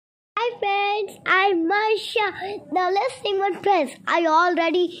friends, I'm Marsha. Now listening one press. Are you all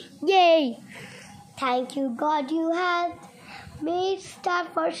ready? Yay! Thank you, God, you have made star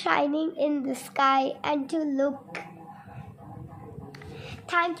for shining in the sky and to look.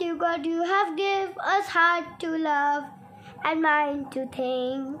 Thank you, God, you have give us heart to love and mind to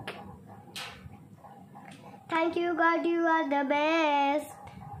think. Thank you, God, you are the best.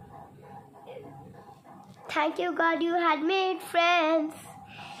 Thank you, God, you had made friends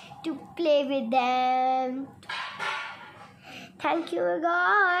to play with them. Thank you,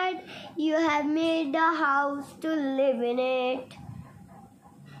 God, you have made a house to live in it.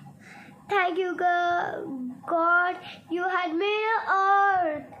 Thank you, God, you had made an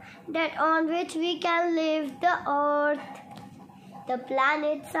earth that on which we can live the earth. The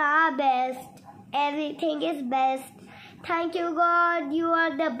planets are best, everything is best. Thank you, God, you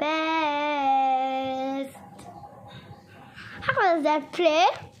are the best. How was that prayer?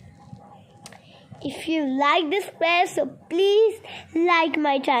 If you like this prayer, so please like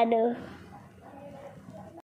my channel.